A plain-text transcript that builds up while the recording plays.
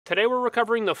Today we're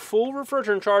recovering the full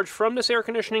refrigerant charge from this air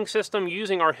conditioning system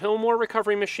using our Hilmor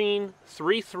recovery machine,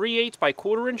 3 3/8 by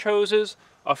 1/4 inch hoses,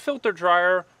 a filter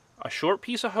dryer, a short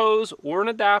piece of hose or an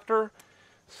adapter,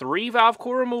 3 valve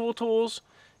core removal tools,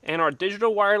 and our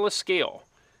digital wireless scale.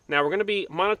 Now we're going to be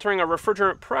monitoring our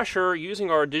refrigerant pressure using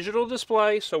our digital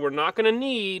display, so we're not going to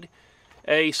need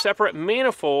a separate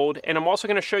manifold, and I'm also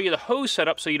going to show you the hose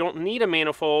setup so you don't need a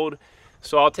manifold.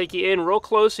 So I'll take you in real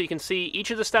close so you can see each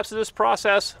of the steps of this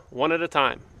process one at a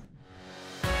time.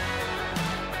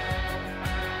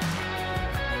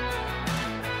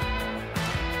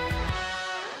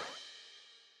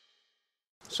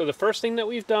 So the first thing that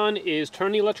we've done is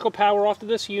turn the electrical power off to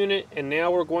this unit, and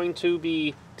now we're going to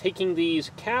be taking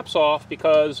these caps off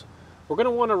because we're going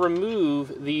to want to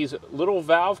remove these little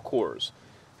valve cores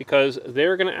because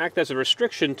they're going to act as a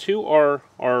restriction to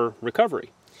our recovery.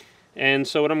 And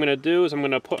so what I'm going to do is I'm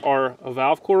going to put our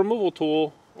valve core removal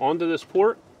tool onto this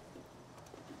port,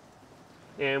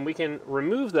 and we can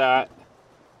remove that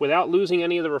without losing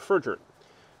any of the refrigerant.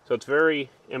 So it's very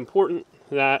important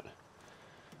that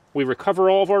we recover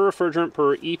all of our refrigerant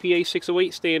per EPA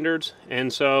 608 standards,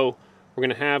 and so we're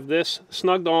going to have this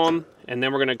snugged on, and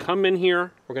then we're going to come in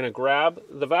here, we're going to grab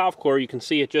the valve core. You can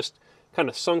see it just kind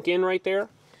of sunk in right there,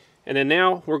 and then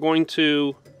now we're going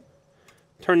to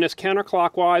turn this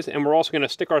counterclockwise, and we're also going to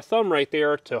stick our thumb right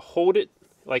there to hold it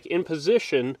like in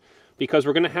position because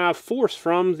we're going to have force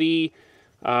from the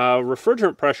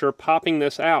refrigerant pressure popping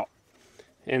this out,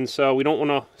 and so we don't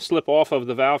want to slip off of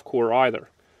the valve core either.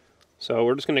 So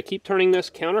we're just going to keep turning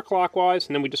this counterclockwise,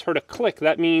 and then we just heard a click.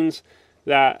 That means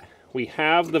that we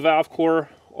have the valve core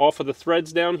off of the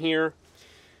threads down here.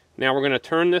 Now we're going to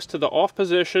turn this to the off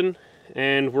position,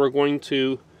 and we're going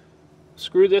to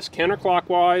screw this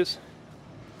counterclockwise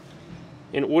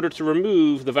in order to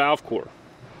remove the valve core.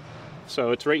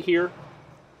 So it's right here.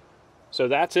 So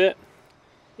that's it.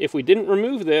 If we didn't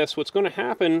remove this, what's going to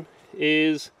happen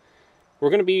is we're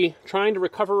going to be trying to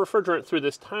recover refrigerant through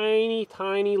this tiny,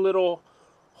 tiny little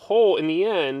hole in the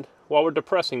end while we're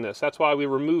depressing this. That's why we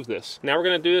remove this. Now we're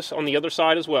going to do this on the other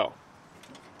side as well.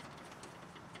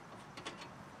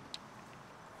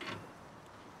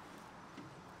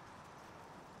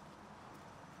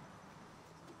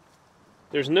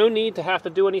 There's no need to have to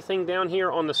do anything down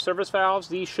here on the service valves.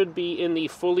 These should be in the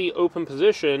fully open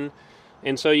position,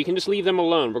 and so you can just leave them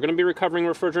alone. We're going to be recovering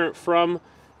refrigerant from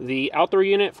the outdoor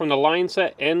unit, from the line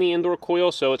set, and the indoor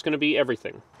coil, so it's going to be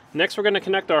everything. Next, we're going to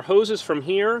connect our hoses from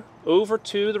here over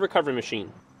to the recovery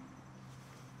machine.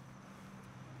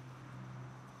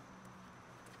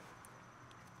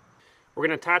 We're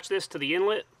going to attach this to the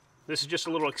inlet. This is just a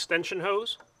little extension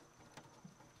hose,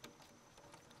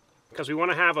 because we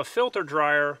want to have a filter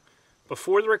dryer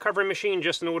before the recovery machine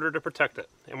just in order to protect it.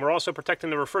 And we're also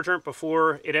protecting the refrigerant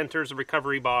before it enters the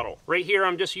recovery bottle. Right here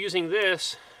I'm just using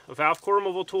this valve core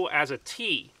removal tool as a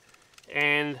T,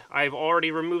 and I've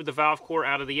already removed the valve core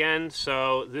out of the end,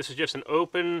 so this is just an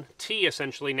open T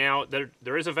essentially. Now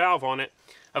there is a valve on it.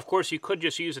 Of course you could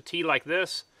just use a T like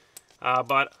this,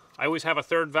 but I always have a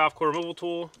third valve core removal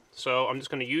tool, so I'm just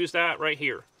going to use that right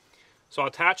here. So I'll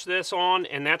attach this on,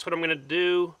 and that's what I'm going to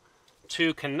do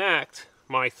to connect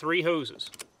my 3 hoses.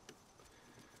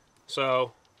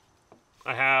 So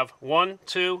I have 1,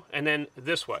 2, and then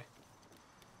this way.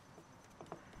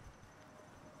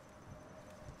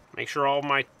 Make sure all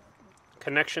my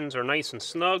connections are nice and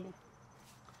snug.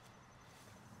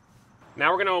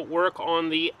 Now we're going to work on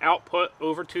the output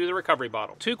over to the recovery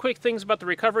bottle. 2 quick things about the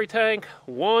recovery tank.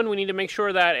 1, we need to make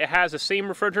sure that it has the same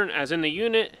refrigerant as in the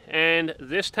unit, and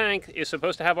this tank is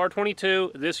supposed to have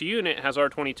R22. This unit has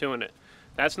R22 in it.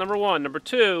 That's number 1. Number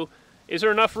 2, is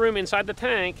there enough room inside the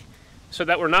tank so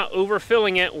that we're not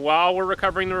overfilling it while we're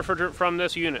recovering the refrigerant from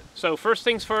this unit? So first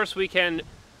things first, we can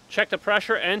check the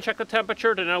pressure and check the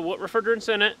temperature to know what refrigerant's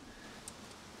in it.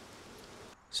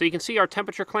 So you can see our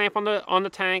temperature clamp on the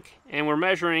tank, and we're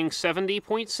measuring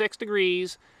 70.6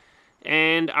 degrees,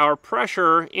 and our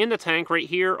pressure in the tank right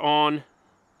here on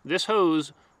this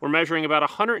hose, we're measuring about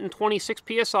 126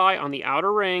 psi on the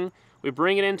outer ring. We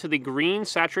bring it into the green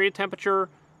saturated temperature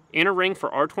inner ring for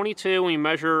R22, and we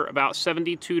measure about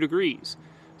 72 degrees.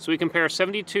 So we compare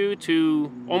 72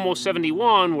 to almost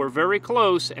 71. We're very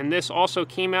close, and this also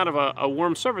came out of a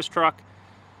warm service truck.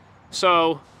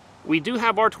 So we do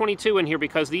have R22 in here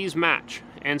because these match.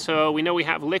 And so we know we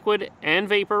have liquid and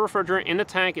vapor refrigerant in the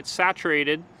tank. It's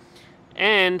saturated.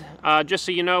 And just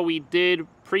so you know, we did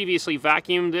previously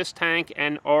vacuum this tank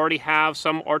and already have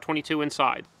some R22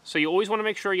 inside. So you always want to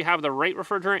make sure you have the right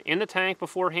refrigerant in the tank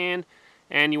beforehand,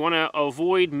 and you want to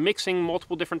avoid mixing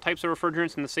multiple different types of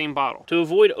refrigerants in the same bottle. To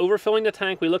avoid overfilling the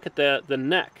tank, we look at the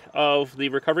neck of the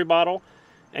recovery bottle,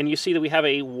 and you see that we have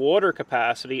a water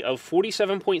capacity of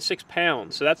 47.6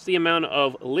 pounds. So that's the amount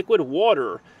of liquid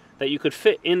water that you could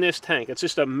fit in this tank. It's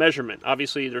just a measurement.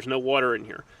 Obviously, there's no water in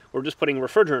here. We're just putting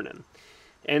refrigerant in.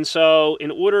 And so in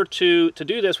order to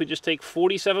do this, we just take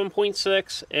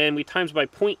 47.6 and we times by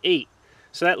 0.8.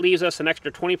 So that leaves us an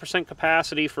extra 20%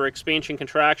 capacity for expansion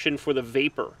contraction for the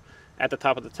vapor at the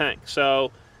top of the tank.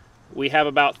 So we have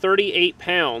about 38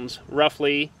 pounds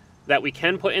roughly that we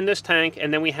can put in this tank,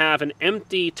 and then we have an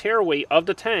empty tare weight of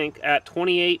the tank at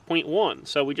 28.1.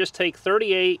 So we just take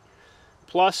 38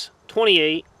 plus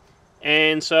 28,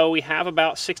 and so we have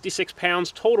about 66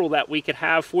 pounds total that we could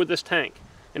have for this tank.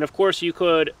 And of course you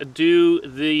could do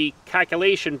the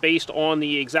calculation based on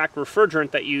the exact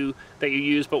refrigerant that you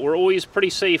use, but we're always pretty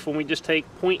safe when we just take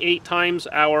 0.8 times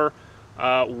our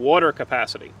water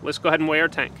capacity. Let's go ahead and weigh our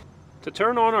tank. To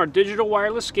turn on our digital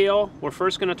wireless scale, we're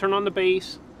first going to turn on the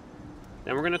base,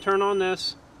 then we're going to turn on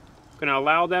this. We're going to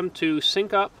allow them to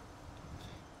sync up,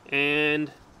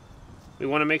 and we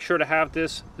want to make sure to have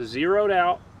this zeroed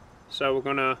out. So we're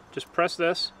going to just press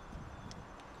this.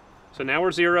 So now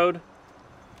we're zeroed,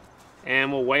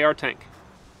 and we'll weigh our tank.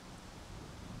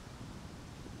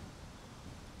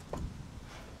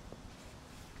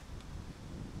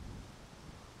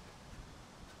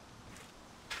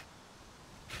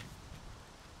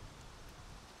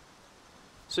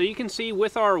 So you can see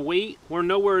with our weight, we're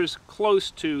nowhere as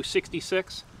close to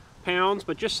 66 pounds,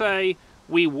 but just say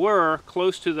we were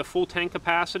close to the full tank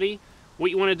capacity.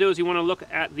 What you want to do is you want to look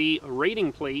at the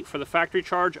rating plate for the factory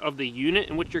charge of the unit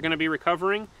in which you're going to be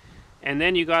recovering, and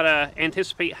then you got to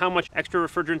anticipate how much extra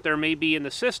refrigerant there may be in the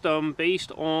system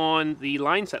based on the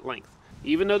line set length.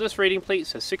 Even though this rating plate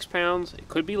says 6 pounds, it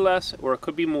could be less or it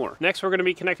could be more. Next, we're going to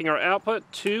be connecting our output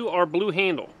to our blue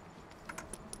handle.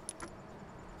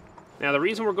 Now the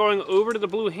reason we're going over to the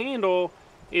blue handle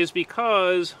is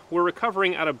because we're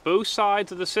recovering out of both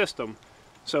sides of the system.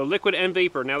 So liquid and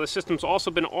vapor. Now the system's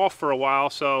also been off for a while,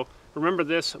 so remember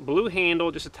this blue handle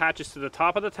just attaches to the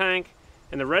top of the tank,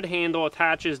 and the red handle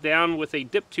attaches down with a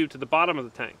dip tube to the bottom of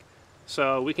the tank.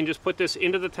 So we can just put this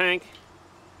into the tank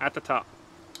at the top.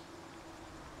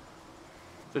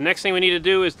 The next thing we need to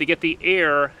do is to get the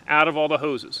air out of all the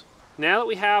hoses. Now that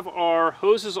we have our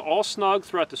hoses all snug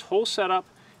throughout this whole setup,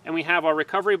 and we have our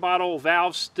recovery bottle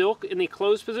valve still in the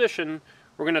closed position,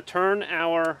 we're going to turn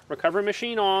our recovery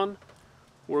machine on.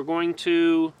 We're going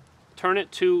to turn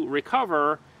it to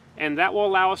recover, and that will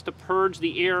allow us to purge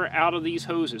the air out of these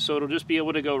hoses, so it'll just be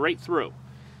able to go right through.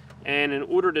 And in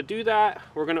order to do that,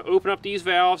 we're going to open up these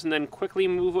valves and then quickly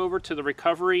move over to the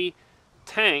recovery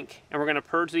tank, and we're going to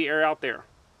purge the air out there.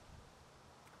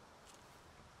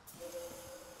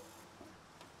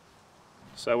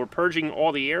 So we're purging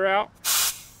all the air out.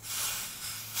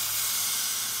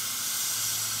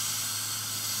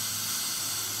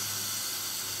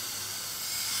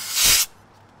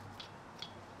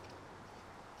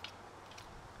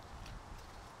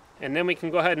 And then we can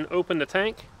go ahead and open the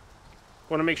tank.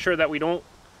 We want to make sure that we don't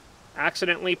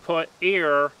accidentally put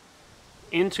air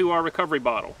into our recovery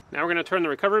bottle. Now we're going to turn the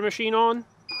recovery machine on.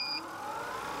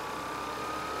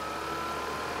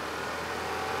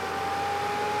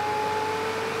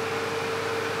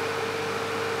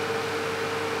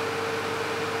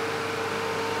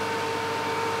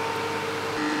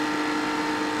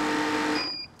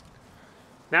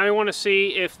 Now we want to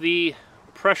see if the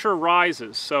pressure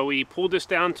rises. So we pulled this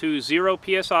down to 0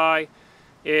 psi.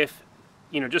 If,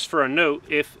 just for a note,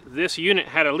 if this unit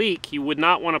had a leak, you would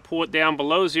not want to pull it down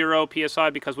below 0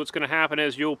 psi, because what's going to happen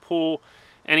is you'll pull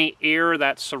any air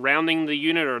that's surrounding the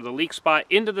unit or the leak spot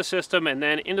into the system, and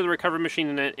then into the recovery machine,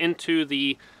 and then into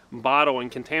the bottle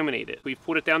and contaminate it. We've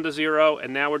put it down to 0,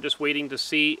 and now we're just waiting to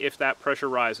see if that pressure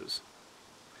rises.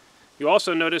 You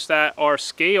also notice that our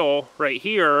scale right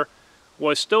here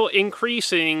was still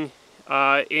increasing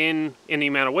in the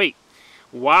amount of weight,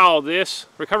 while this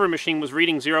recovery machine was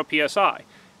reading 0 psi,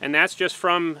 and that's just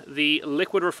from the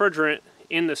liquid refrigerant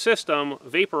in the system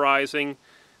vaporizing.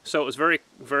 So it was very,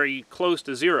 very close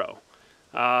to 0,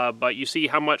 but you see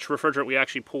how much refrigerant we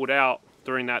actually pulled out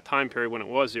during that time period when it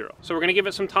was 0. So we're going to give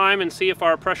it some time and see if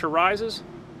our pressure rises.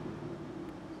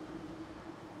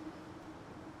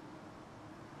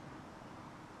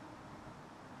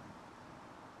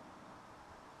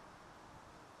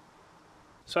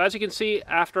 So as you can see,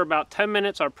 after about 10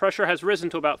 minutes, our pressure has risen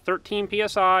to about 13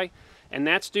 psi, and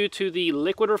that's due to the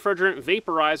liquid refrigerant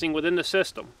vaporizing within the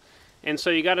system. And so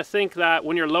you got to think that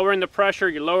when you're lowering the pressure,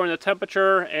 you're lowering the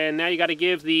temperature, and now you got to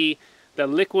give the the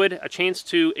liquid a chance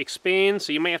to expand,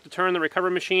 so you may have to turn the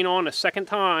recovery machine on a second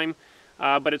time.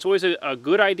 But it's always a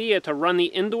good idea to run the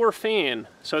indoor fan.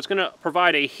 So it's going to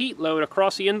provide a heat load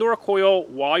across the indoor coil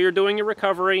while you're doing your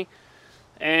recovery.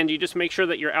 And you just make sure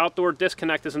that your outdoor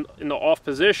disconnect is in the off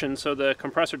position so the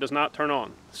compressor does not turn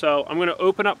on. So I'm going to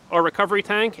open up our recovery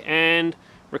tank and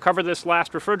recover this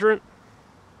last refrigerant.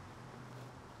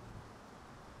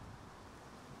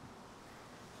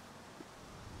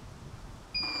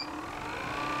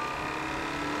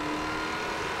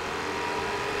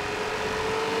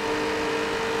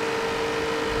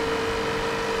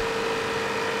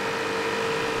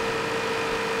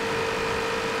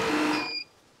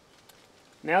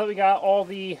 Now that we got all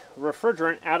the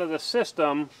refrigerant out of the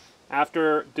system,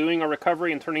 after doing a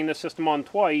recovery and turning the system on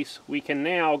twice, we can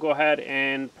now go ahead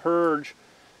and purge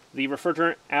the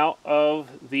refrigerant out of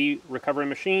the recovery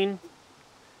machine,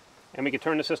 and we can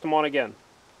turn the system on again.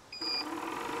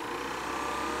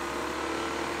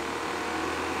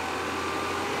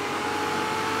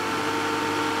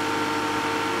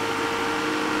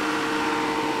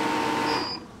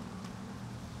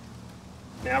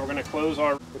 Now we're going to close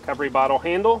our recovery bottle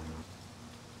handle.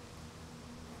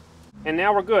 And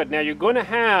now we're good. Now you're going to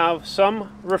have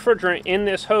some refrigerant in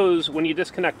this hose when you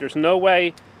disconnect. There's no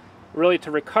way really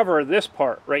to recover this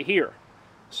part right here.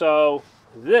 So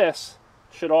this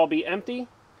should all be empty.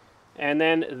 And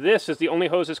then this is the only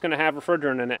hose that's going to have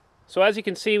refrigerant in it. So as you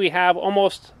can see, we have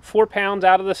almost 4 pounds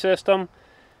out of the system.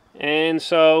 And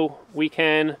so we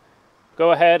can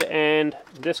go ahead and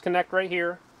disconnect right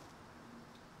here.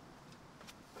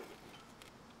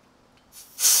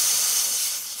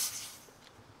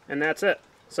 And that's it.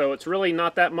 So it's really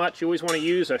not that much. You always want to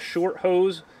use a short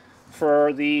hose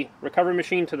for the recovery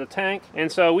machine to the tank. And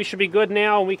so we should be good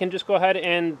now, and we can just go ahead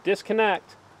and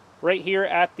disconnect right here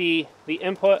at the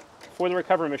input for the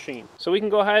recovery machine. So we can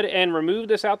go ahead and remove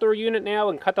this outdoor unit now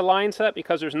and cut the line set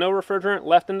because there's no refrigerant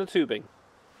left in the tubing.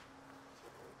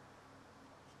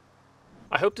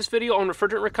 I hope this video on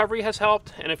refrigerant recovery has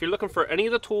helped, and if you're looking for any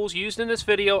of the tools used in this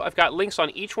video, I've got links on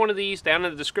each one of these down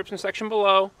in the description section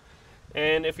below.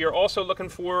 And if you're also looking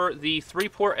for the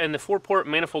 3-port and the 4-port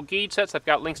manifold gauge sets, I've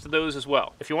got links to those as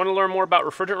well. If you want to learn more about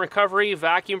refrigerant recovery,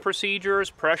 vacuum procedures,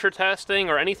 pressure testing,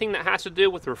 or anything that has to do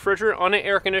with refrigerant on an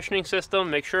air conditioning system,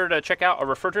 make sure to check out our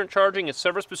refrigerant charging and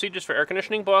service procedures for air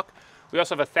conditioning book. We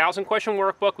also have a 1,000-question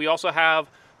workbook. We also have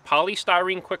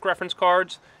polystyrene quick reference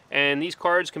cards, and these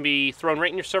cards can be thrown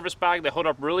right in your service bag. They hold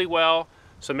up really well.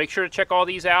 So make sure to check all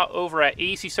these out over at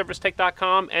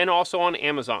acservicetech.com and also on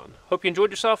Amazon. Hope you enjoyed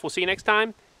yourself. We'll see you next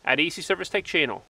time at AC Service Tech channel.